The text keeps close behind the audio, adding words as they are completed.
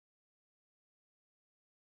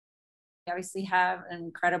obviously have an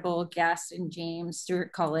incredible guest in James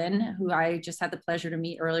Stewart Cullen, who I just had the pleasure to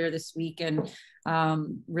meet earlier this week, and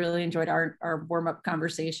really enjoyed our warm-up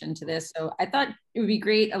conversation to this. So I thought it would be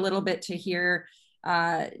great a little bit to hear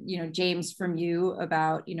James, from you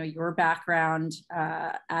about, your background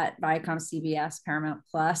at ViacomCBS, Paramount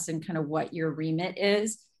Plus, and kind of what your remit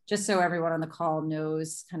is, just so everyone on the call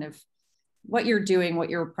knows kind of what you're doing, what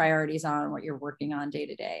your priorities are, and what you're working on day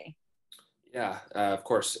to day. Yeah, of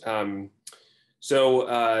course. So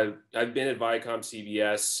I've been at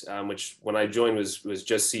ViacomCBS, which when I joined was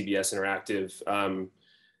just CBS Interactive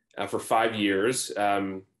for 5 years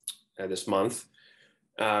this month.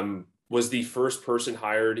 Was the first person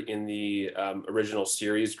hired in the original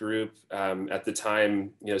series group. At the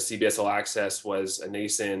time, CBS All Access was a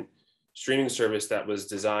nascent streaming service that was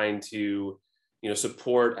designed to,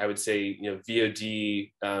 support, I would say,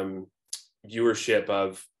 VOD viewership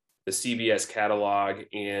of the CBS catalog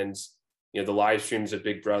and, the live streams of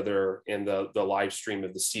Big Brother and the live stream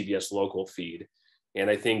of the CBS local feed. And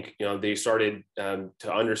I think, they started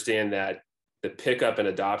to understand that the pickup and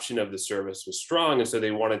adoption of the service was strong. And so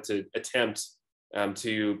they wanted to attempt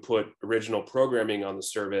to put original programming on the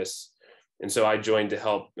service. And so I joined to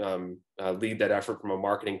help lead that effort from a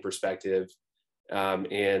marketing perspective.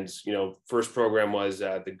 First program was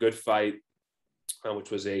The Good Fight,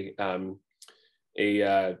 which was a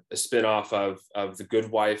spinoff of the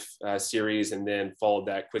Good Wife series, and then followed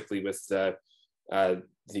that quickly with the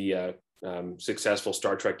successful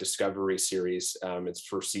Star Trek Discovery series, its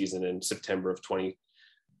first season in September of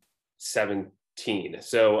 2017.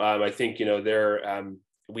 So I think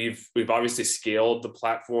we've obviously scaled the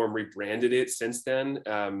platform, rebranded it since then.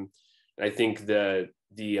 I think the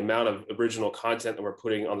amount of original content that we're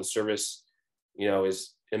putting on the service,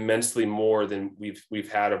 is immensely more than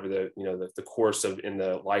we've had over the course of in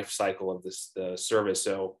the life cycle of the service.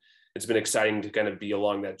 So it's been exciting to kind of be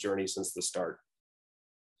along that journey since the start.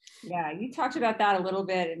 Yeah, you talked about that a little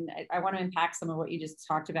bit, and I want to unpack some of what you just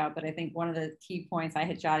talked about. But I think one of the key points I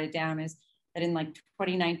had jotted down is that in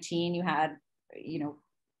 2019, you had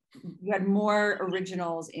more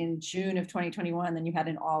originals in June of 2021 than you had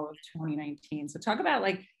in all of 2019. So talk about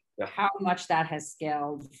how much that has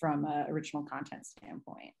scaled from an original content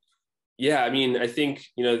standpoint. Yeah, I mean, I think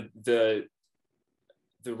the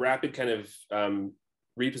rapid kind of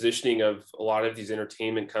repositioning of a lot of these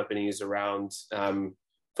entertainment companies around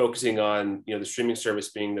focusing on the streaming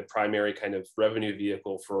service being the primary kind of revenue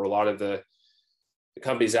vehicle for a lot of the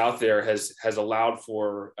companies out there has allowed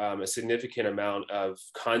for a significant amount of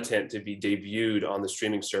content to be debuted on the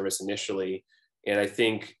streaming service initially. And I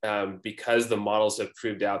think because the models have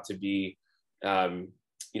proved out to be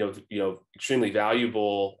extremely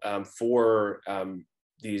valuable for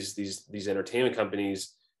these entertainment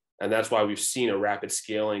companies, and that's why we've seen a rapid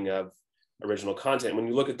scaling of original content. When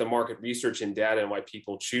you look at the market research and data and why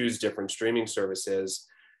people choose different streaming services,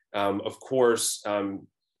 of course,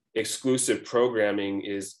 exclusive programming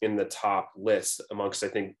is in the top list amongst, I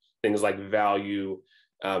think, things like value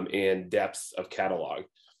and depth of catalog.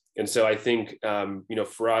 And so I think,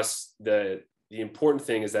 for us, the important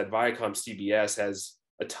thing is that ViacomCBS has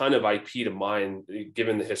a ton of IP to mine,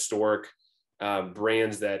 given the historic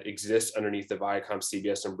brands that exist underneath the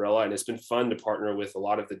ViacomCBS umbrella. And it's been fun to partner with a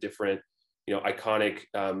lot of the different iconic,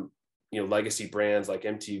 legacy brands like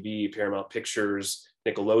MTV, Paramount Pictures,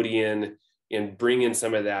 Nickelodeon, and bring in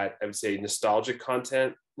some of that, I would say, nostalgic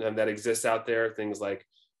content that exists out there, things like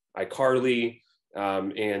iCarly,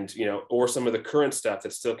 or some of the current stuff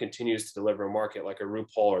that still continues to deliver a market, like a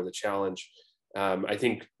RuPaul or The Challenge. I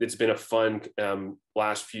think it's been a fun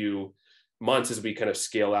last few months as we kind of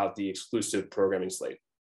scale out the exclusive programming slate.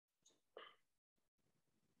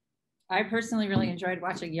 I personally really enjoyed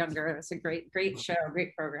watching Younger. It's a great show,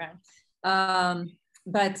 great program.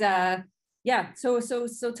 Yeah, so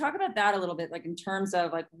talk about that a little bit, in terms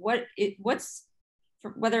of what's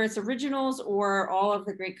whether it's originals or all of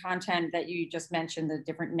the great content that you just mentioned, the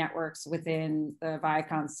different networks within the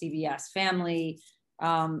ViacomCBS family.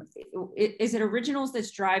 Is it originals that's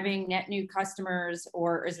driving net new customers,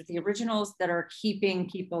 or is it the originals that are keeping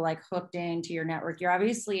people hooked into your network? You're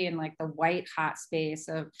obviously in the white hot space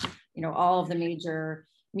of, all of the major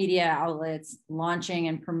media outlets launching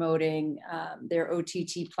and promoting their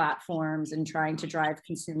OTT platforms and trying to drive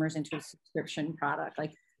consumers into a subscription product.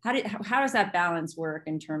 How does that balance work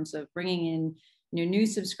in terms of bringing in new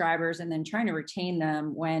subscribers and then trying to retain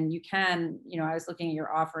them when you can, I was looking at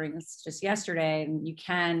your offerings just yesterday, and you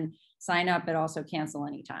can sign up but also cancel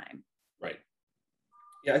anytime. Right.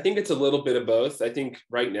 Yeah, I think it's a little bit of both. I think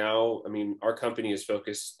right now, our company is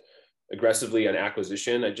focused aggressively on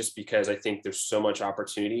acquisition, just because I think there's so much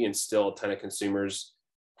opportunity and still a ton of consumers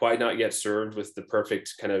quite not yet served with the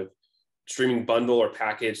perfect kind of streaming bundle or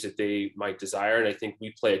package that they might desire. And I think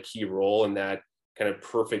we play a key role in that kind of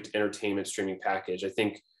perfect entertainment streaming package. I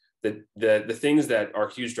think that the things that are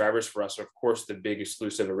huge drivers for us are, of course, the big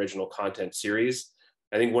exclusive original content series.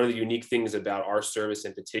 I think one of the unique things about our service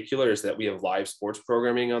in particular is that we have live sports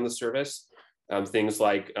programming on the service. Things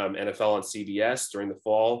like NFL on CBS during the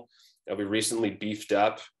fall. We recently beefed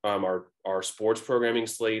up our sports programming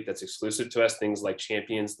slate that's exclusive to us, things like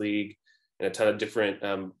Champions League and a ton of different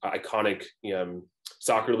iconic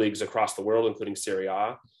soccer leagues across the world, including Serie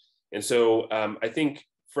A. And so I think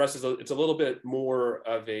for us, it's a little bit more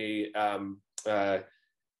of a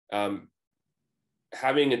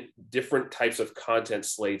having different types of content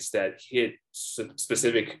slates that hit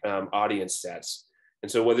specific audience sets. And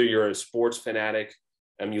so whether you're a sports fanatic,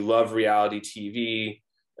 you love reality TV,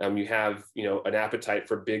 you have an appetite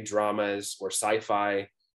for big dramas or sci-fi,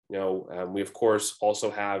 we of course also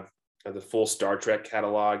have the full Star Trek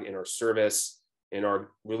catalog in our service, and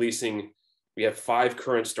are releasing. We have 5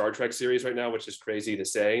 current Star Trek series right now, which is crazy to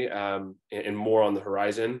say, and more on the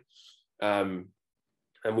horizon. And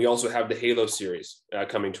we also have the Halo series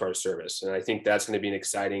coming to our service. And I think that's going to be an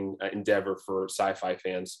exciting endeavor for sci-fi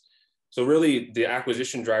fans. So really the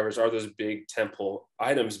acquisition drivers are those big tentpole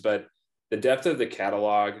items, but the depth of the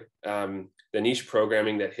catalog, the niche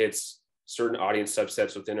programming that hits certain audience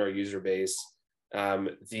subsets within our user base,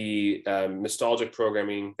 the nostalgic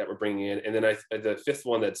programming that we're bringing in. And then the fifth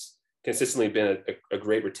one that's consistently been a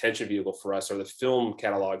great retention vehicle for us are the film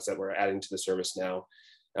catalogs that we're adding to the service now.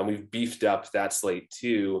 And we've beefed up that slate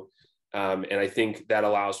too. And I think that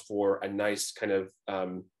allows for a nice kind of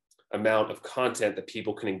amount of content that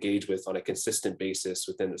people can engage with on a consistent basis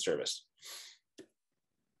within the service.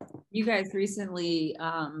 You guys recently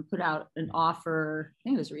put out an offer, I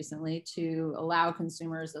think it was recently, to allow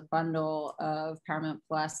consumers a bundle of Paramount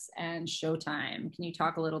Plus and Showtime. Can you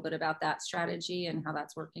talk a little bit about that strategy and how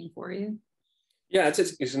that's working for you? Yeah,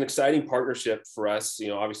 it's an exciting partnership for us.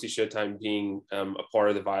 Obviously Showtime being a part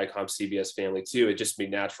of the ViacomCBS family too, it just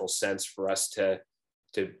made natural sense for us to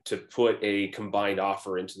put a combined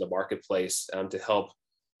offer into the marketplace to help.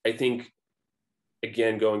 I think,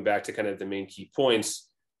 again, going back to kind of the main key points,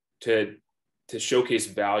 to showcase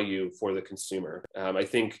value for the consumer. I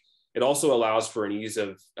think it also allows for an ease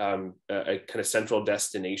of a kind of central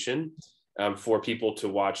destination for people to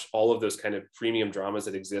watch all of those kind of premium dramas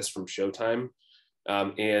that exist from Showtime.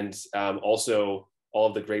 And also all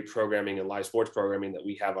of the great programming and live sports programming that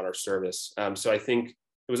we have on our service. So I think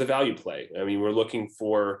it was a value play. I mean, we're looking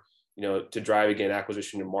for, to drive, again,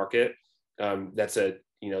 acquisition and market.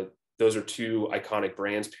 Those are 2 iconic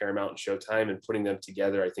brands, Paramount and Showtime, and putting them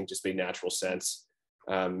together, I think, just made natural sense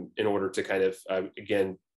in order to kind of,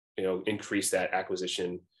 again, increase that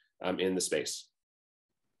acquisition in the space.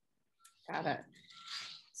 Got it.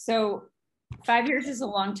 So 5 years is a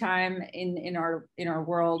long time in our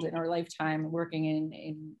world, in our lifetime, working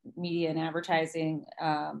in media and advertising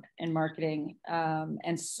and marketing,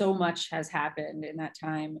 and so much has happened in that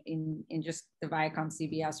time in just the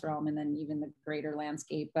ViacomCBS realm, and then even the greater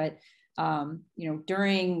landscape. But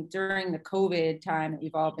during the COVID time that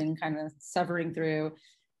we've all been kind of suffering through,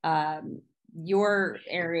 your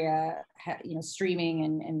area, streaming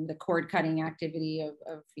and the cord cutting activity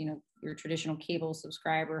of your traditional cable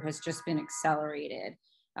subscriber has just been accelerated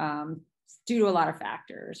due to a lot of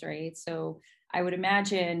factors, right? So I would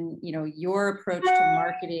imagine, your approach to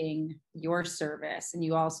marketing your service, and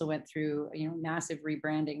you also went through, massive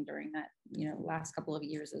rebranding during that, last couple of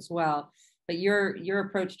years as well. But your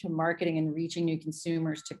approach to marketing and reaching new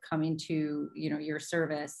consumers to come into, your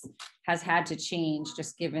service has had to change,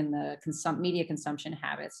 just given the media consumption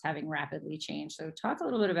habits having rapidly changed. So talk a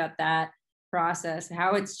little bit about that process,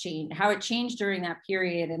 how it changed during that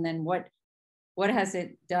period, and then what has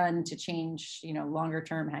it done to change, longer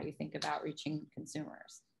term, how you think about reaching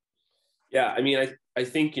consumers? Yeah, I mean, I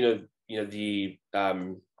think the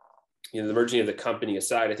merging of the company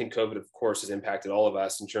aside, I think COVID, of course, has impacted all of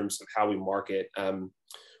us in terms of how we market.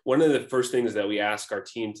 One of the first things that we ask our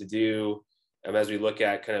team to do as we look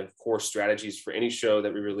at kind of core strategies for any show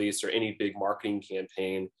that we release or any big marketing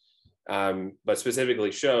campaign, but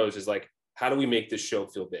specifically shows, is like, how do we make this show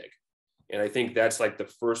feel big? And I think that's like the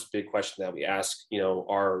first big question that we ask,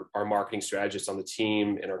 our marketing strategists on the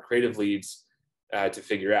team and our creative leads to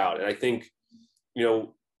figure out. And I think,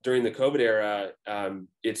 during the COVID era,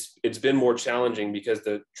 it's been more challenging because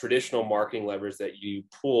the traditional marketing levers that you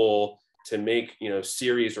pull to make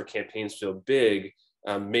series or campaigns feel big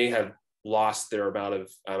may have lost their amount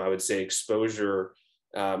of I would say exposure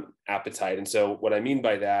appetite. And so what I mean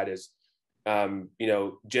by that is,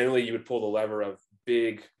 generally you would pull the lever of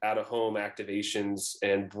big out-of-home activations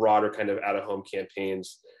and broader kind of out-of-home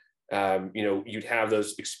campaigns. You'd have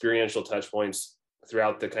those experiential touch points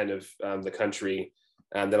throughout the kind of the country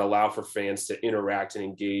that allow for fans to interact and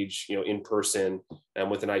engage, in person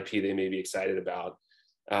with an IP they may be excited about.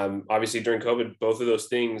 Obviously during COVID, both of those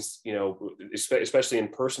things, especially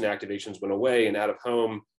in-person activations went away, and out of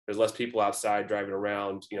home, there's less people outside driving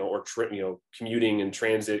around, or commuting and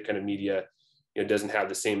transit kind of media, doesn't have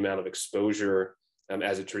the same amount of exposure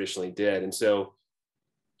as it traditionally did. And so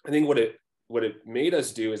I think what it made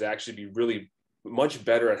us do is actually be really much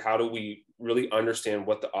better at how do we really understand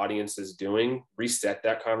what the audience is doing, reset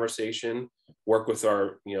that conversation, work with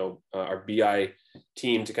our BI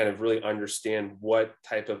team to kind of really understand what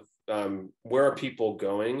type of, where are people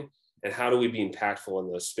going and how do we be impactful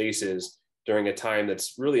in those spaces during a time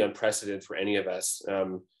that's really unprecedented for any of us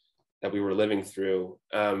that we were living through,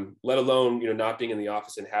 let alone, not being in the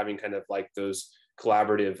office and having kind of like those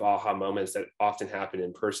collaborative aha moments that often happen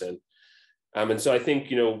in person. And so I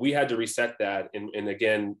think, we had to reset that and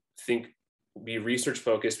again, be research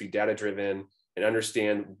focused, be data driven, and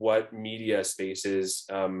understand what media spaces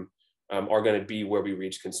are going to be where we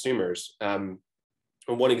reach consumers. And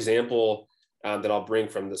one example that I'll bring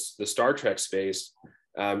from the Star Trek space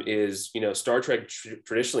is, Star Trek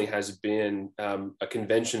traditionally has been a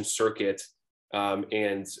convention circuit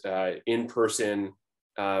and in-person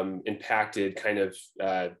impacted kind of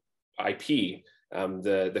IP.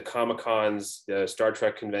 The Comic-Cons, the Star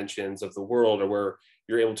Trek conventions of the world are where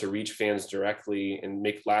you're able to reach fans directly and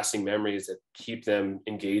make lasting memories that keep them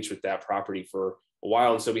engaged with that property for a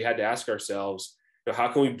while. And so we had to ask ourselves, how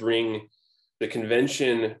can we bring the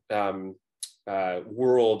convention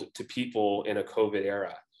world to people in a COVID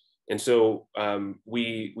era? And so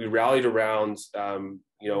we rallied around,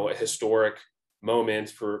 a historic moment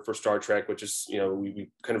for Star Trek, which is,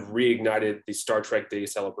 we kind of reignited the Star Trek Day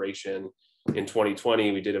celebration in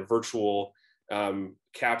 2020. We did a virtual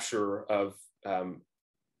capture of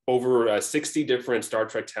over 60 different Star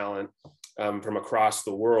Trek talent from across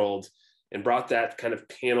the world and brought that kind of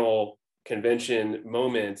panel convention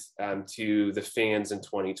moment to the fans in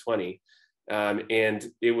 2020. And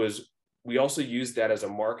we also used that as a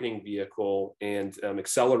marketing vehicle and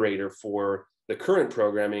accelerator for the current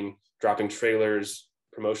programming, dropping trailers,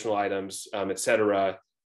 promotional items, et cetera.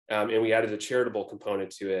 And we added a charitable component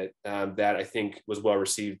to it that I think was well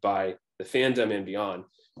received by the fandom and beyond.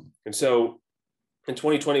 And so in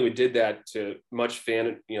 2020, we did that to much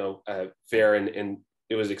fare, and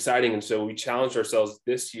it was exciting. And so we challenged ourselves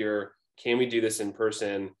this year, can we do this in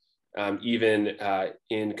person, even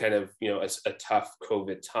in kind of, a tough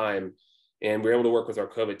COVID time? And we were able to work with our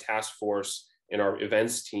COVID task force and our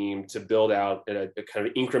events team to build out a kind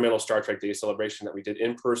of incremental Star Trek Day celebration that we did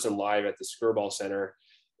in person live at the Skirball Center,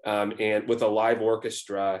 and with a live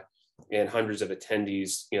orchestra and hundreds of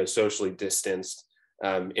attendees, socially distanced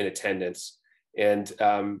in attendance. And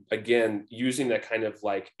again, using that kind of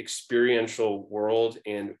like experiential world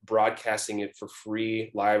and broadcasting it for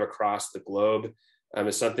free live across the globe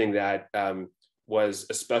is something that was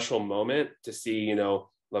a special moment to see,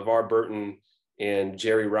 LeVar Burton and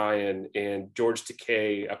Jerry Ryan and George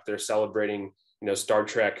Takei up there celebrating, Star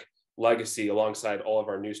Trek legacy alongside all of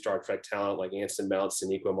our new Star Trek talent like Anson Mount,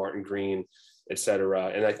 Sonequa Martin Green, et cetera.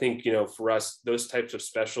 And I think, for us, those types of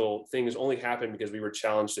special things only happened because we were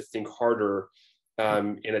challenged to think harder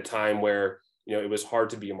in a time where, it was hard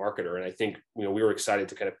to be a marketer. And I think, we were excited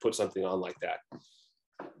to kind of put something on like that.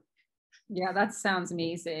 Yeah, that sounds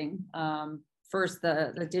amazing. First,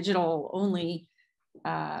 the digital only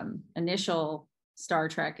initial Star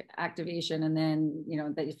Trek activation, and then,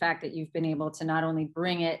 the fact that you've been able to not only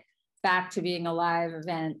bring it back to being a live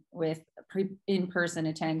event with in-person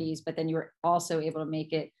attendees, but then you were also able to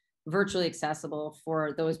make it virtually accessible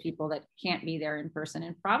for those people that can't be there in person.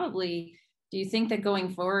 And probably, do you think that going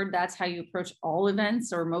forward, that's how you approach all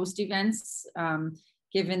events or most events,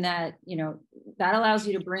 given that, that allows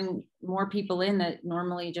you to bring more people in that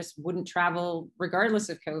normally just wouldn't travel regardless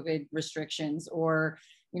of COVID restrictions, or,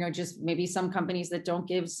 just maybe some companies that don't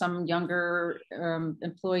give some younger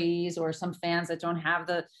employees or some fans that don't have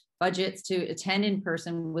the budgets to attend in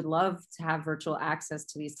person would love to have virtual access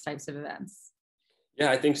to these types of events?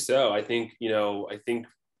 Yeah, I think so. I think,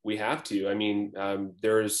 we have to. I mean,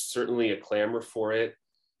 there is certainly a clamor for it.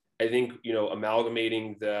 I think,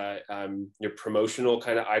 amalgamating the your promotional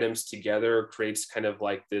kind of items together creates kind of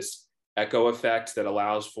like this echo effect that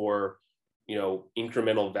allows for,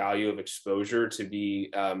 incremental value of exposure to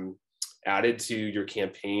be added to your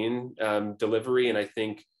campaign delivery. And I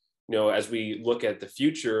think, as we look at the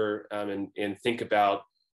future and think about,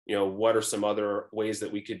 what are some other ways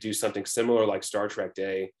that we could do something similar like Star Trek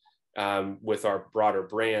Day with our broader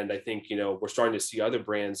brand, I think, we're starting to see other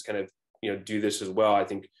brands kind of, do this as well. I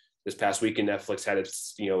think this past weekend, Netflix had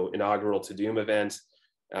its, inaugural To Doom event.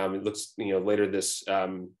 It looks, later this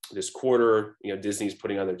quarter, Disney's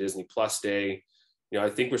putting on their Disney Plus Day. I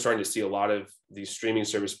think we're starting to see a lot of these streaming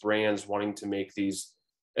service brands wanting to make these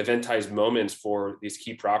eventized moments for these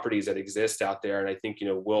key properties that exist out there. And I think,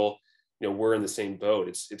 we're in the same boat.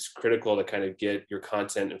 It's critical to kind of get your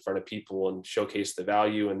content in front of people and showcase the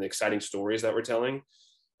value and the exciting stories that we're telling.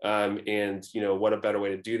 And what a better way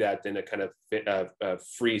to do that than a kind of a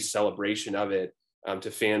free celebration of it to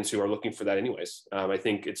fans who are looking for that anyways. I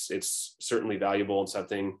think it's certainly valuable and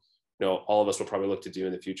something, all of us will probably look to do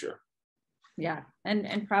in the future. Yeah.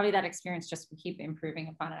 And probably that experience just will keep improving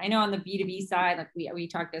upon it. I know on the B2B side, like we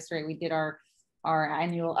talked yesterday, we did our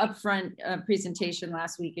annual upfront presentation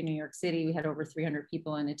last week in New York City. We had over 300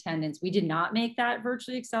 people in attendance. We did not make that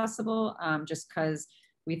virtually accessible just because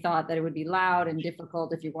we thought that it would be loud and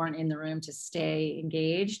difficult if you weren't in the room to stay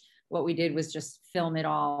engaged. What we did was just film it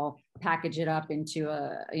all, package it up into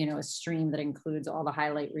a stream that includes all the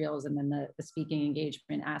highlight reels and then the speaking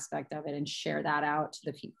engagement aspect of it, and share that out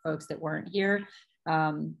to the folks that weren't here.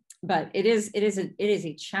 But it is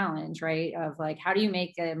a challenge, right? Of like, how do you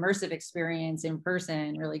make an immersive experience in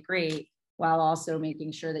person really great while also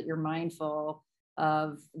making sure that you're mindful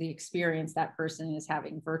of the experience that person is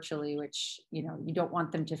having virtually, which, you don't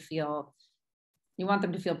want them to feel, you want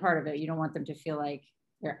them to feel part of it. You don't want them to feel like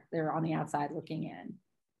they're on the outside looking in.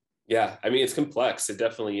 Yeah. I mean, it's complex. It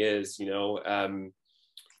definitely is, you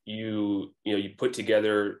put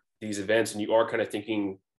together these events and you are kind of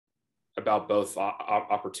thinking about both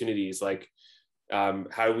opportunities, like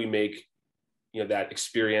how do we make that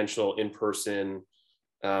experiential in-person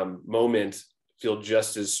moment feel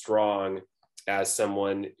just as strong as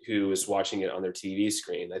someone who is watching it on their TV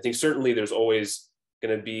screen. I think certainly there's always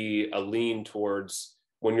going to be a lean towards,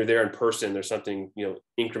 when you're there in person, there's something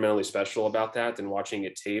incrementally special about that than watching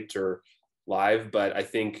it taped or live. But I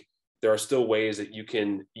think there are still ways that you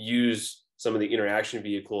can use some of the interaction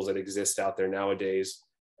vehicles that exist out there nowadays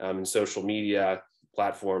and social media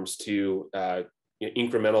platforms to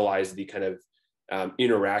incrementalize the kind of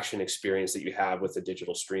interaction experience that you have with the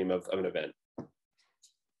digital stream of an event.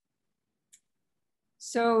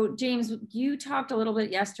 So James, you talked a little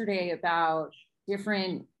bit yesterday about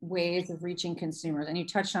different ways of reaching consumers, and you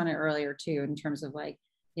touched on it earlier too, in terms of like,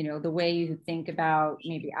 the way you think about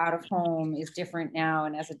maybe out of home is different now.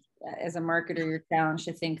 And as a marketer, you're challenged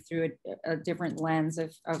to think through a different lens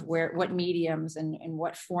of what mediums and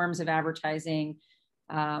what forms of advertising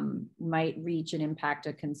might reach and impact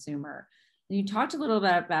a consumer. And you talked a little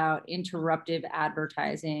bit about interruptive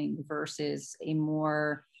advertising versus a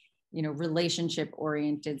more relationship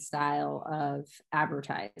oriented style of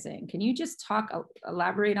advertising. Can you just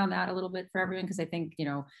elaborate on that a little bit for everyone? Because I think,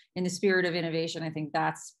 in the spirit of innovation, I think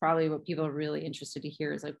that's probably what people are really interested to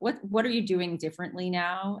hear is like, what are you doing differently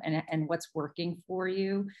now, and what's working for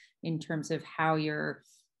you in terms of how you're,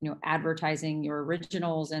 advertising your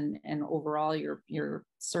originals and overall your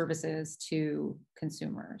services to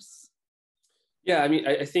consumers? Yeah, I mean,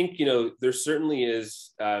 I think, there certainly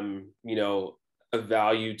is, a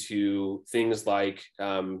value to things like,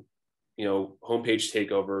 homepage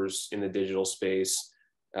takeovers in the digital space,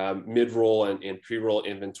 mid-roll and pre-roll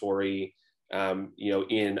inventory,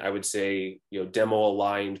 in, I would say, demo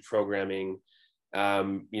aligned programming.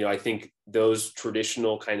 I think those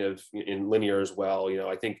traditional kind of in linear as well,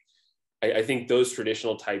 I think those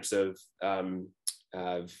traditional types of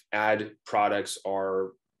ad products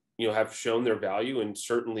are, have shown their value and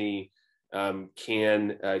certainly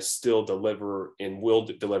can still deliver and will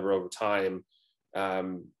deliver over time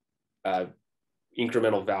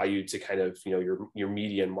incremental value to kind of your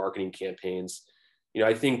media and marketing campaigns.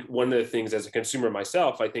 I think one of the things as a consumer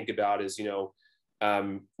myself I think about is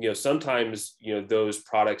sometimes those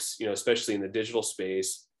products especially in the digital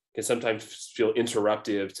space can sometimes feel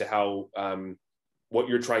interruptive to how what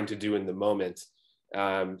you're trying to do in the moment.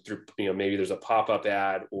 Through maybe there's a pop-up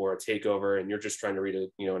ad or a takeover and you're just trying to read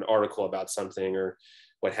an article about something or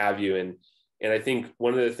what have you, and I think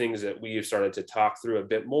one of the things that we have started to talk through a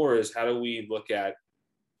bit more is how do we look at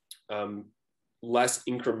less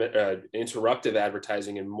interruptive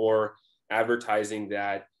advertising and more advertising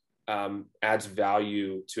that adds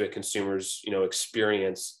value to a consumer's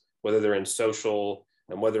experience, whether they're in social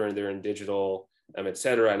and whether they're in digital, et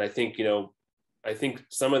cetera. And I think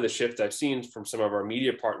some of the shift I've seen from some of our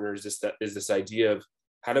media partners is this idea of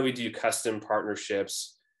how do we do custom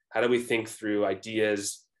partnerships? How do we think through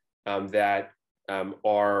ideas that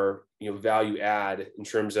are, value add in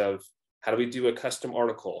terms of how do we do a custom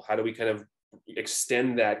article? How do we kind of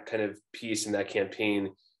extend that kind of piece in that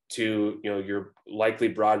campaign to, your likely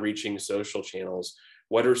broad reaching social channels?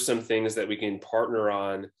 What are some things that we can partner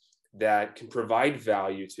on that can provide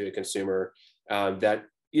value to a consumer, that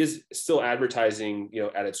is still advertising,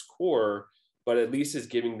 at its core, but at least is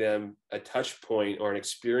giving them a touch point or an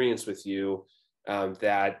experience with you,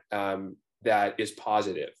 that is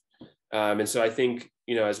positive. And so I think,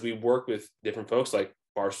 as we work with different folks like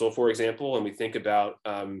Barstool, for example, and we think about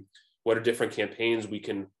what are different campaigns we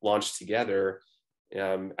can launch together,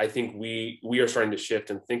 I think we are starting to shift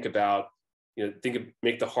and think about,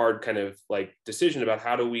 make the hard kind of like decision about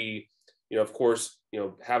how do we, of course,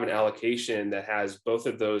 have an allocation that has both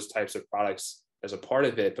of those types of products as a part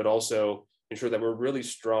of it, but also ensure that we're really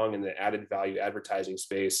strong in the added value advertising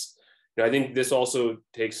space. I think this also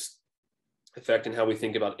takes effect in how we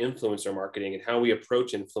think about influencer marketing and how we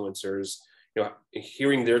approach influencers,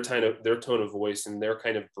 hearing their tone of voice and their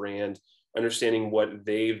kind of brand, understanding what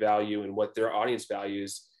they value and what their audience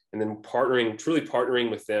values, and then truly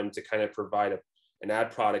partnering with them to kind of provide an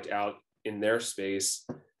ad product out in their space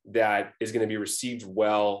that is going to be received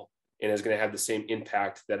well and is going to have the same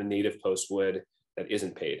impact that a native post would that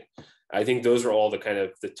isn't paid. I think those are all the kind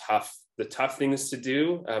of the tough things to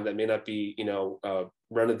do, that may not be,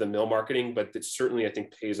 run of the mill marketing, but that certainly I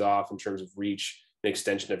think pays off in terms of reach and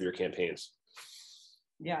extension of your campaigns.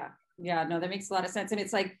 Yeah. No, that makes a lot of sense. And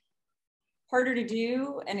it's like harder to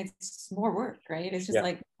do and it's more work, right? It's just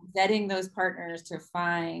like vetting those partners to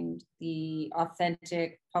find the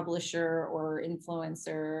authentic publisher or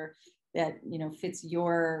influencer that, fits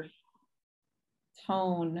your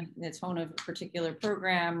tone, the tone of a particular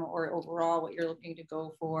program or overall what you're looking to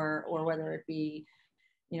go for, or whether it be,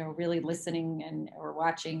 really listening or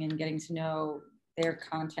watching and getting to know their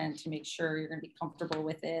content to make sure you're going to be comfortable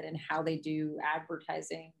with it, and how they do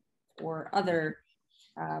advertising for other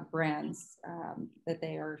brands that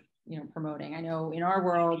they are, promoting. I know in our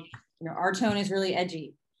world, our tone is really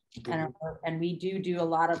edgy, and we do a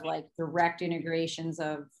lot of like direct integrations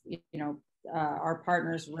of, our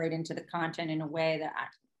partners right into the content in a way that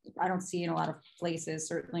I don't see in a lot of places,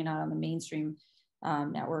 certainly not on the mainstream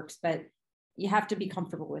networks, but you have to be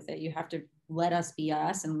comfortable with it. You have to let us be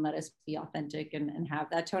us and let us be authentic and have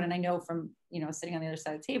that tone. And I know from, sitting on the other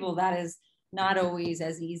side of the table, that is not always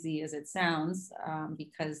as easy as it sounds,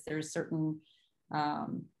 because there's certain,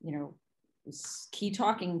 key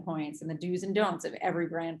talking points and the do's and don'ts of every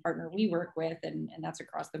brand partner we work with, and that's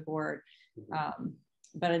across the board.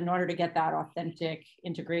 But in order to get that authentic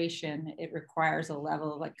integration, it requires a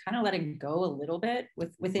level of like kind of letting go a little bit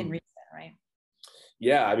within reason, right?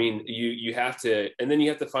 Yeah, I mean, you have to, and then you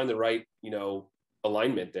have to find the right,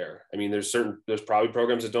 alignment there. I mean, there's probably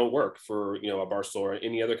programs that don't work for, a Barstool or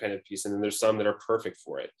any other kind of piece. And then there's some that are perfect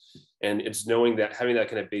for it. And it's knowing that, having that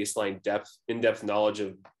kind of baseline in-depth knowledge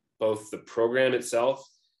of both the program itself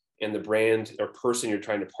and the brand or person you're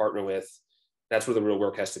trying to partner with. That's where the real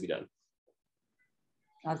work has to be done.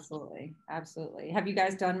 Absolutely. Have you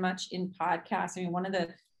guys done much in podcasts? I mean, one of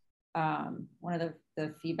the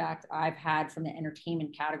feedback I've had from the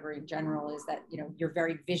entertainment category in general is that, you're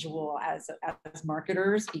very visual as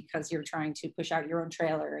marketers, because you're trying to push out your own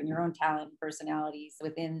trailer and your own talent and personalities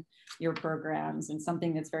within your programs, and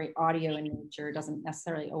something that's very audio in nature doesn't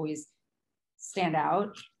necessarily always stand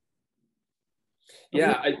out.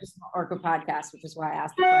 Yeah. Arco podcast, which is why I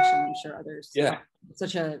asked the question. I'm sure others. Yeah. It's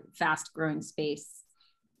such a fast growing space.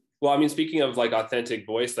 Well, I mean, speaking of like authentic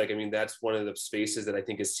voice, that's one of the spaces that I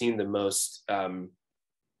think has seen the most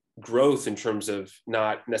growth in terms of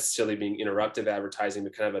not necessarily being interruptive advertising,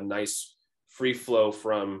 but kind of a nice free flow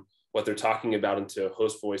from what they're talking about into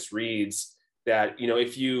host voice reads. That,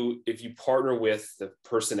 if you partner with the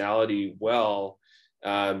personality well,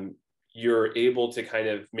 you're able to kind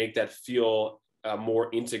of make that feel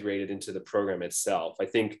more integrated into the program itself. I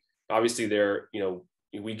think obviously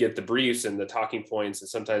we get the briefs and the talking points, and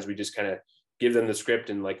sometimes we just kind of give them the script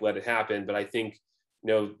and like let it happen. But I think,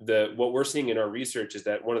 what we're seeing in our research is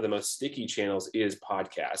that one of the most sticky channels is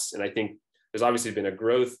podcasts. And I think there's obviously been a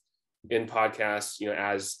growth in podcasts,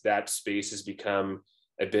 as that space has become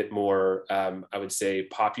a bit more, I would say,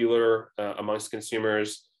 popular amongst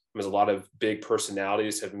consumers. There's a lot of big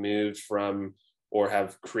personalities have moved from or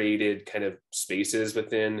have created kind of spaces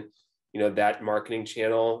within, that marketing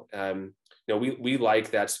channel. We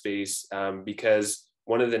like that space because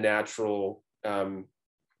one of the natural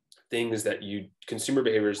things that consumer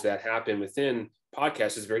behaviors that happen within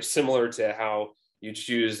podcasts is very similar to how you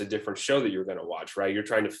choose a different show that you're going to watch, right? You're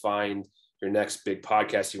trying to find next big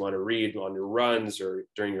podcast you want to read on your runs or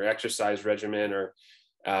during your exercise regimen, or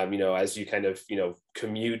as you kind of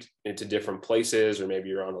commute into different places, or maybe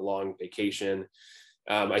you're on a long vacation.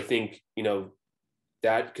 I think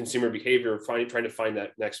that consumer behavior, trying to find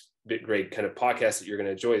that next great kind of podcast that you're going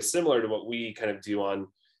to enjoy, is similar to what we kind of do on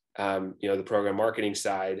the program marketing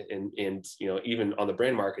side, and even on the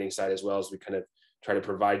brand marketing side as well, as we kind of try to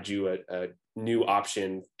provide you a new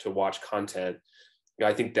option to watch content.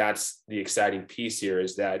 I think that's the exciting piece here,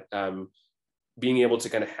 is that being able to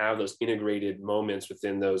kind of have those integrated moments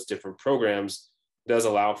within those different programs does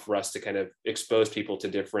allow for us to kind of expose people to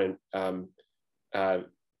different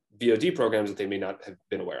VOD programs that they may not have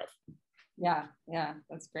been aware of. Yeah,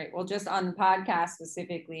 that's great. Well, just on podcasts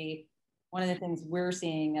specifically, one of the things we're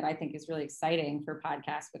seeing that I think is really exciting for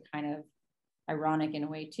podcasts, but kind of ironic in a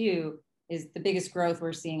way too, is the biggest growth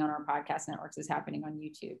we're seeing on our podcast networks is happening on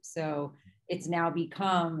YouTube. So it's now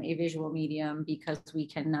become a visual medium, because we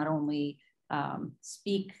can not only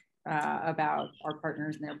speak about our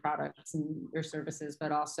partners and their products and their services,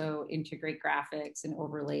 but also integrate graphics and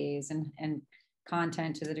overlays and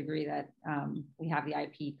content to the degree that we have the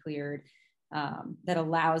IP cleared, that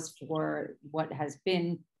allows for what has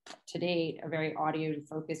been to date a very audio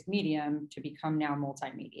focused medium to become now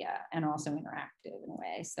multimedia and also interactive in a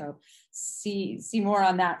way. So see more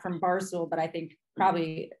on that from Barstool, but I think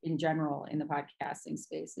probably in general in the podcasting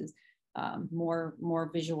space is more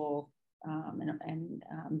visual and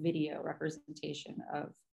video representation of,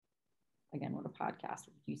 again, what a podcast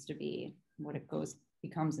used to be, what it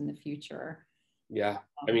becomes in the future. Yeah,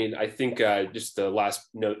 I mean, I think just the last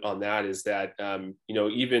note on that is that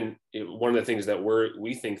even one of the things that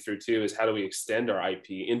we think through too is how do we extend our IP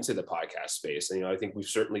into the podcast space. And I think we've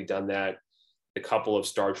certainly done that. A couple of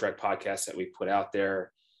Star Trek podcasts that we put out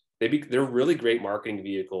there, they're really great marketing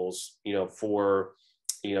vehicles, for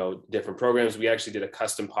different programs. We actually did a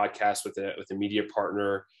custom podcast with a media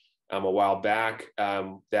partner a while back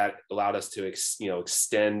that allowed us to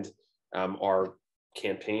extend our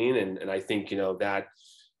campaign, and I think that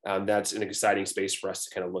that's an exciting space for us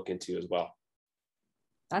to kind of look into as well.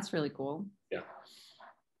 That's really cool. Yeah.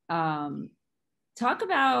 Talk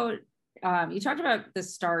about you talked about the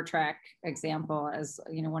Star Trek example as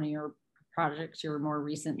one of your projects you were more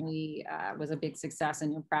recently was a big success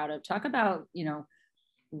and you're proud of. Talk about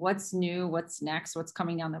what's new, what's next, what's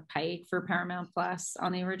coming down the pike for Paramount Plus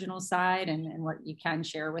on the original side, and what you can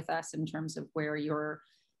share with us in terms of where you're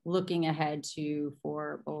looking ahead to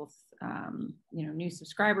for both, new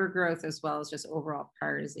subscriber growth as well as just overall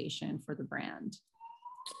prioritization for the brand.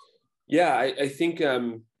 Yeah, I think,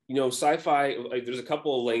 sci-fi, there's a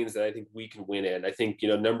couple of lanes that I think we can win in. I think,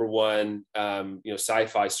 number one,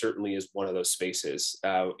 sci-fi certainly is one of those spaces.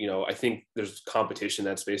 I think there's competition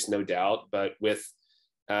in that space, no doubt, but with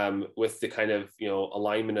the kind of,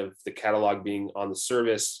 alignment of the catalog being on the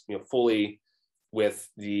service, fully, with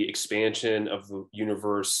the expansion of the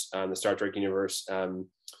universe, the Star Trek universe,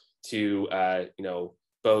 to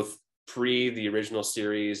both pre the original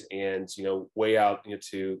series and way out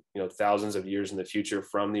to thousands of years in the future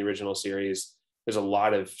from the original series. There's a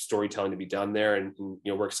lot of storytelling to be done there, and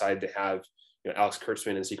we're excited to have Alex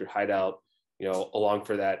Kurtzman and Secret Hideout along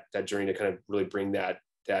for that journey to kind of really bring that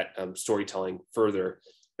storytelling further.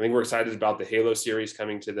 I think we're excited about the Halo series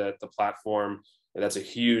coming to the platform. And that's a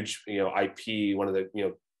huge, IP, one of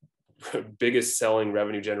the, biggest selling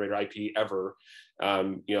revenue generator IP ever.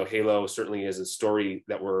 Halo certainly is a storyland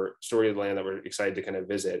that we're excited to kind of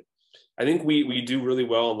visit. I think we do really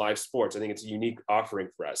well in live sports. I think it's a unique offering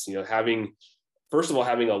for us. Having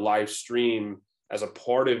a live stream as a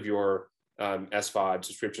part of your SVOD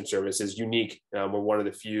subscription service is unique. We're one of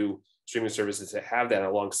the few streaming services that have that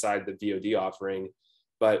alongside the VOD offering,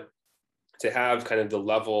 but to have kind of the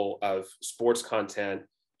level of sports content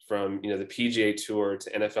from the PGA Tour to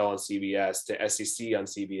NFL on CBS to SEC on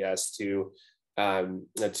CBS to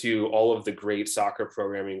all of the great soccer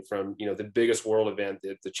programming from the biggest world event,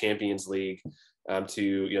 the Champions League,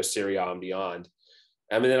 to Serie A and beyond.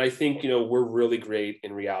 And then I think we're really great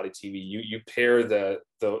in reality TV. You pair the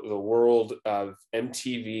world of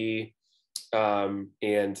MTV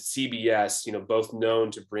and CBS, both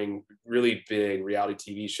known to bring really big reality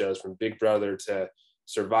TV shows, from Big Brother to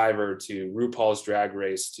Survivor to RuPaul's Drag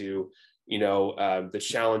Race to The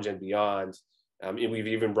Challenge and beyond. And we've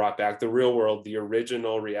even brought back The Real World, the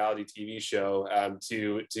original reality TV show,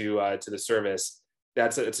 to the service.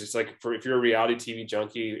 It's just like, if you're a reality TV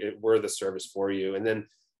junkie, we're the service for you. And then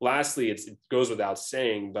lastly, it goes without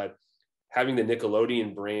saying, but having the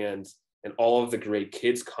Nickelodeon brand and all of the great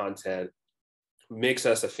kids content makes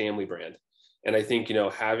us a family brand. And I think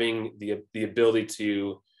having the ability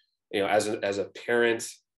to as a parent,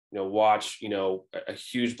 watch, a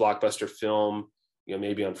huge blockbuster film,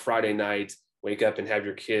 maybe on Friday night, wake up and have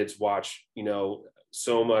your kids watch,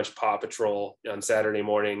 so much Paw Patrol on Saturday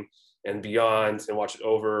morning and beyond, and watch it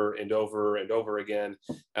over and over and over again.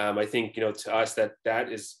 I think, to us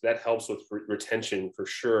that helps with retention for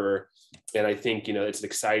sure. And I think, it's an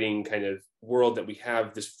exciting kind of world that we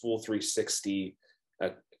have this full 360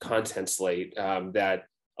 content slate that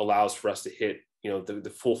allows for us to hit,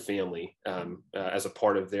 the full family as a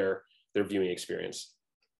part of their viewing experience.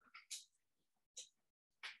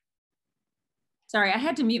 Sorry, I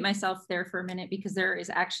had to mute myself there for a minute because there is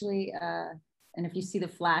actually, and if you see the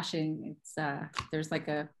flashing, it's there's like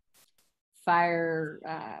a fire,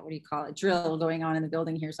 what do you call it, drill going on in the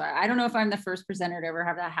building here. So I don't know if I'm the first presenter to ever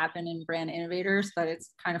have that happen in Brand Innovators, but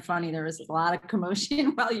it's kind of funny. There was a lot of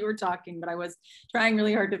commotion while you were talking, but I was trying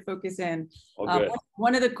really hard to focus in.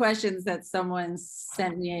 One of the questions that someone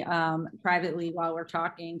sent me privately while we're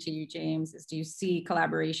talking to you, James, is do you see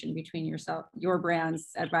collaboration between your brands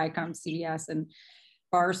at ViacomCBS and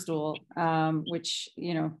Barstool, which,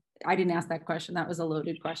 I didn't ask that question. That was a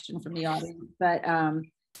loaded question from the audience, but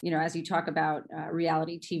as you talk about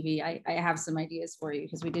reality TV, I have some ideas for you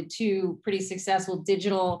because we did 2 pretty successful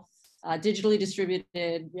digitally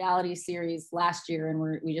distributed reality series last year,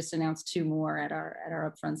 and we just announced 2 more at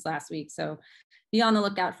our upfronts last week. So be on the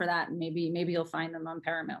lookout for that, and maybe you'll find them on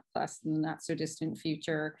Paramount Plus in the not so distant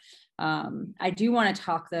future. I do want to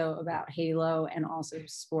talk though about Halo and also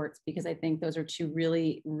sports, because I think those are 2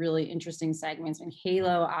 really, really interesting segments. And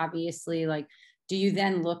Halo, obviously, do you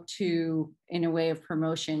then look to, in a way of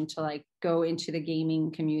promotion, to go into the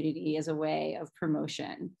gaming community as a way of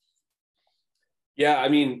promotion? Yeah, I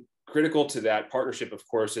mean, critical to that partnership, of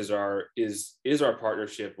course, is our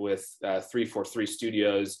partnership with 343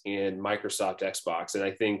 Studios and Microsoft Xbox. And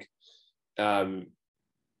I think,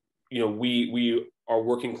 we are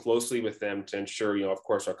working closely with them to ensure, of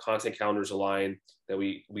course, our content calendars align, that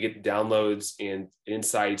we get downloads and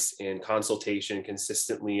insights and consultation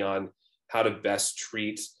consistently on how to best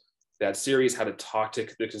treat that series, how to talk to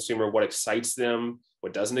the consumer, what excites them,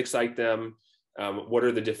 what doesn't excite them, what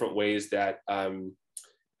are the different ways that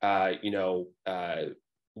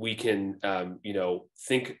we can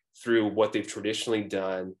think through what they've traditionally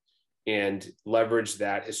done and leverage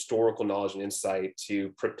that historical knowledge and insight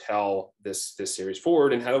to propel this series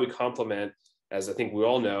forward. And how do we complement, as I think we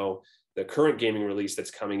all know, the current gaming release that's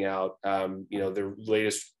coming out, the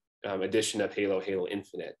latest edition of Halo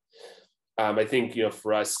Infinite. I think,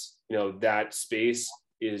 for us, that space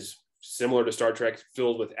is similar to Star Trek,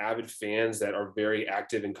 filled with avid fans that are very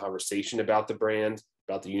active in conversation about the brand,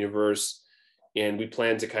 about the universe. And we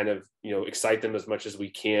plan to kind of, excite them as much as we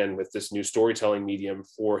can with this new storytelling medium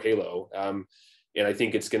for Halo. And I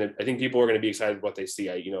think people are going to be excited with what they see.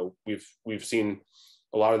 We've seen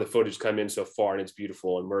a lot of the footage come in so far, and it's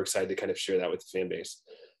beautiful. And we're excited to kind of share that with the fan base.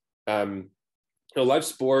 Live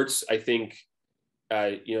sports, I think,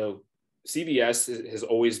 CBS has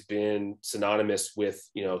always been synonymous with,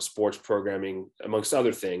 sports programming, amongst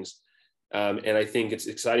other things. And I think it's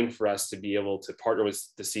exciting for us to be able to partner with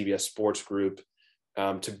the CBS Sports Group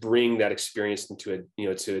to bring that experience into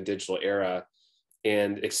to a digital era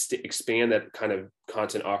and expand that kind of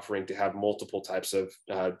content offering to have multiple types of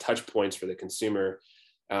touch points for the consumer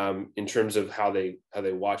in terms of how they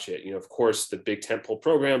watch it. Of course, the big tentpole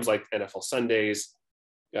programs like NFL Sundays,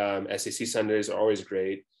 SEC Sundays are always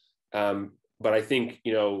great. But I think,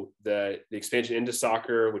 the expansion into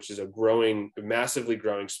soccer, which is a massively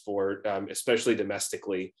growing sport, especially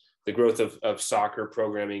domestically, the growth of soccer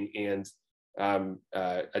programming and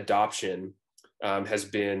adoption has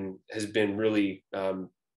been really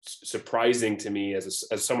surprising to me as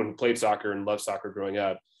someone who played soccer and loved soccer growing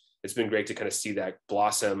up. It's been great to kind of see that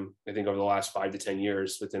blossom, I think, over the last 5 to 10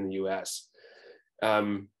 years within the US.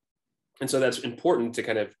 And so that's important to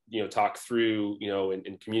kind of, talk through,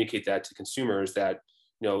 and communicate that to consumers that,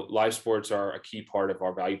 live sports are a key part of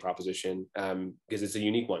our value proposition because it's a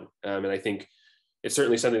unique one. And I think it's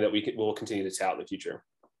certainly something that will continue to tout in the future.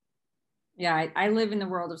 Yeah, I live in the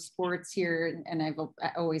world of sports here, and I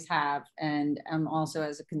always have. And I'm also,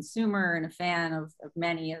 as a consumer and a fan of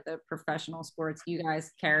many of the professional sports you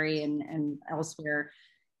guys carry and elsewhere.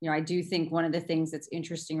 I do think one of the things that's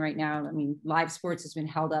interesting right now, I mean, live sports has been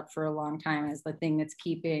held up for a long time as the thing that's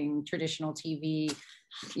keeping traditional TV,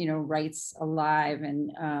 rights alive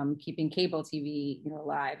and keeping cable TV,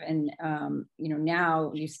 alive. And,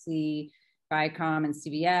 now you see Viacom and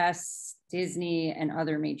CBS, Disney and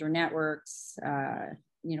other major networks,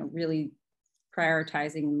 really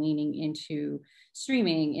prioritizing and leaning into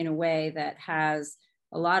streaming in a way that has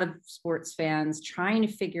a lot of sports fans trying to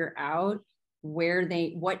figure out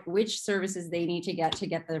which services they need to get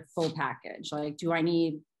the full package. Like, do I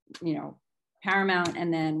need, Paramount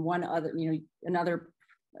and then one other, another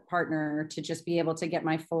partner to just be able to get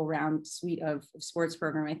my full round suite of sports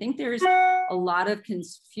program? I think there's a lot of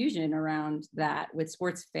confusion around that with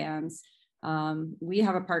sports fans. We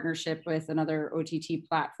have a partnership with another OTT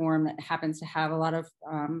platform that happens to have a lot of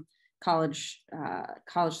college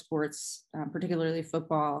sports, particularly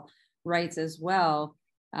football rights as well.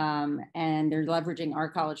 And they're leveraging our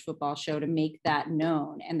college football show to make that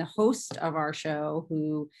known. And the host of our show,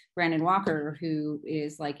 Brandon Walker, who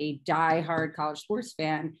is like a diehard college sports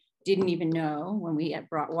fan, didn't even know when we had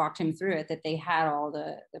walked him through it that they had all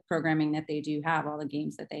the programming that they do have, all the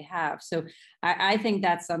games that they have. So I think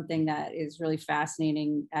that's something that is really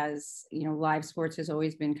fascinating, as live sports has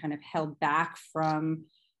always been kind of held back from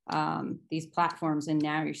these platforms, and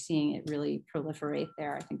now you're seeing it really proliferate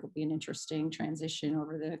there. I think it'll be an interesting transition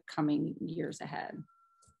over the coming years ahead.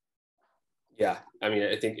 Yeah, I mean,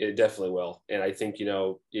 I think it definitely will, and I think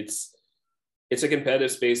it's a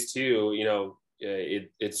competitive space too.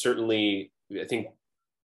 It certainly, I think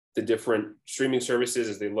the different streaming services,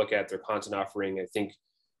 as they look at their content offering, I think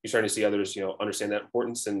you're starting to see others understand that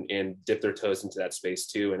importance and dip their toes into that space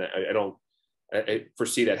too. And I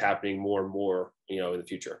foresee that happening more and more, in the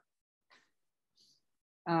future.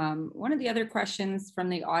 One of the other questions from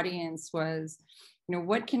the audience was,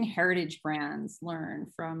 what can heritage brands learn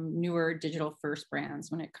from newer digital first brands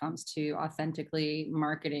when it comes to authentically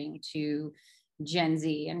marketing to Gen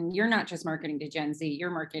Z? And you're not just marketing to Gen Z, you're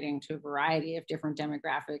marketing to a variety of different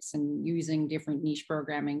demographics and using different niche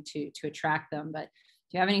programming to attract them. But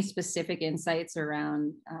do you have any specific insights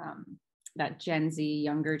around that Gen Z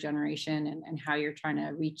younger generation and how you're trying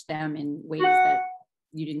to reach them in ways that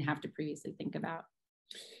you didn't have to previously think about?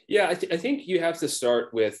 Yeah, I think you have to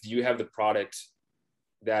start with, do you have the product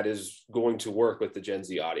that is going to work with the Gen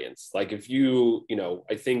Z audience? Like, if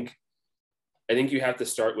I think you have to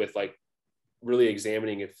start with like really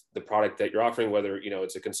examining if the product that you're offering, whether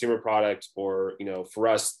it's a consumer product or for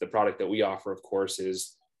us, the product that we offer, of course,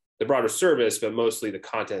 is the broader service, but mostly the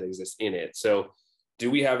content that exists in it. So do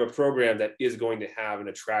we have a program that is going to have an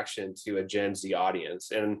attraction to a Gen Z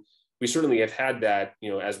audience? And we certainly have had that,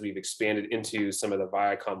 as we've expanded into some of the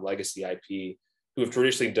Viacom legacy IP, who have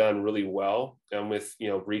traditionally done really well with,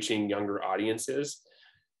 reaching younger audiences.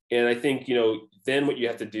 And I think, then what you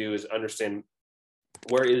have to do is understand,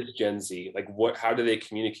 where is Gen Z? Like, how do they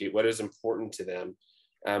communicate? What is important to them?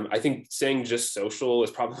 I think saying just social is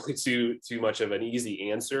probably too much of an easy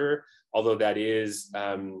answer, although that is,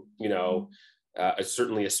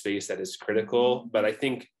 certainly a space that is critical. But I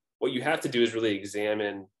think what you have to do is really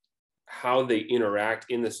examine how they interact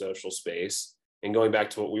in the social space. And going back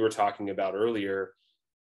to what we were talking about earlier,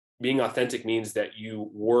 being authentic means that you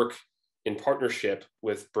work in partnership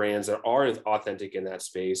with brands that are authentic in that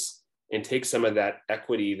space and take some of that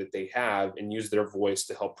equity that they have and use their voice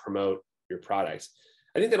to help promote your products.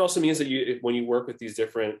 I think that also means that when you work with these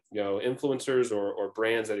different influencers or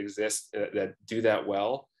brands that exist that do that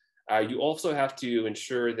well, you also have to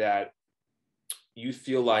ensure that you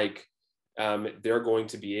feel like they're going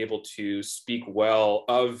to be able to speak well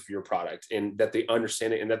of your product and that they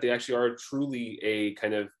understand it and that they actually are truly a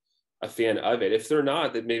kind of a fan of it. If they're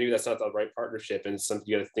not, then maybe that's not the right partnership and it's something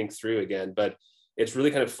you got to think through again. But it's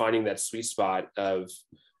really kind of finding that sweet spot of,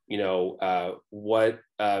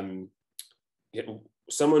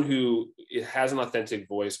 someone who has an authentic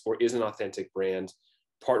voice or is an authentic brand,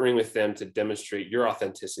 partnering with them to demonstrate your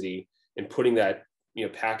authenticity and putting that,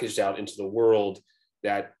 packaged out into the world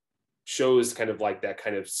that shows kind of like that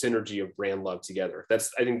kind of synergy of brand love together.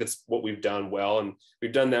 I think that's what we've done well. And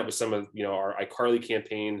we've done that with some of, our iCarly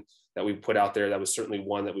campaign that we put out there. That was certainly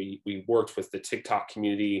one that we worked with the TikTok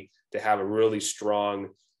community to have a really strong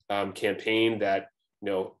campaign that,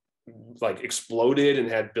 like exploded and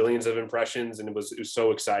had billions of impressions. And it was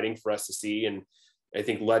so exciting for us to see. And I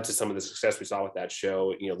think led to some of the success we saw with that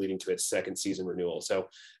show, leading to its second season renewal. So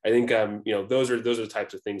I think, those are the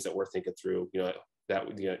types of things that we're thinking through,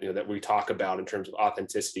 that we talk about in terms of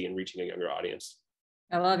authenticity and reaching a younger audience.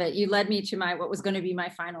 I love it. You led me to what was going to be my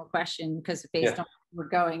final question, because based on where we're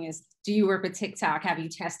going is, do you work with TikTok? Have you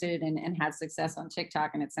tested and had success on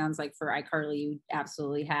TikTok? And it sounds like for iCarly, you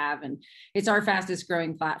absolutely have. And it's our fastest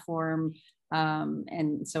growing platform.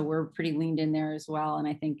 And so we're pretty leaned in there as well. And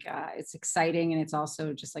I think it's exciting, and it's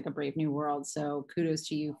also just like a brave new world. So kudos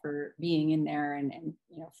to you for being in there and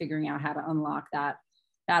figuring out how to unlock that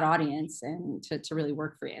audience and to really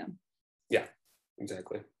work for you. Yeah,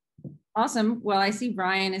 exactly. Awesome. Well, I see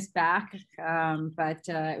Brian is back, but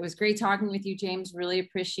it was great talking with you, James. Really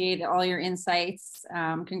appreciate all your insights.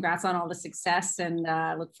 Congrats on all the success, and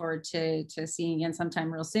look forward to seeing you again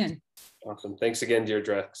sometime real soon. Awesome. Thanks again,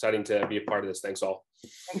 Deirdre. Exciting to be a part of this. Thanks all.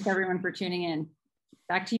 Thanks everyone for tuning in.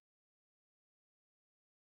 Back to you.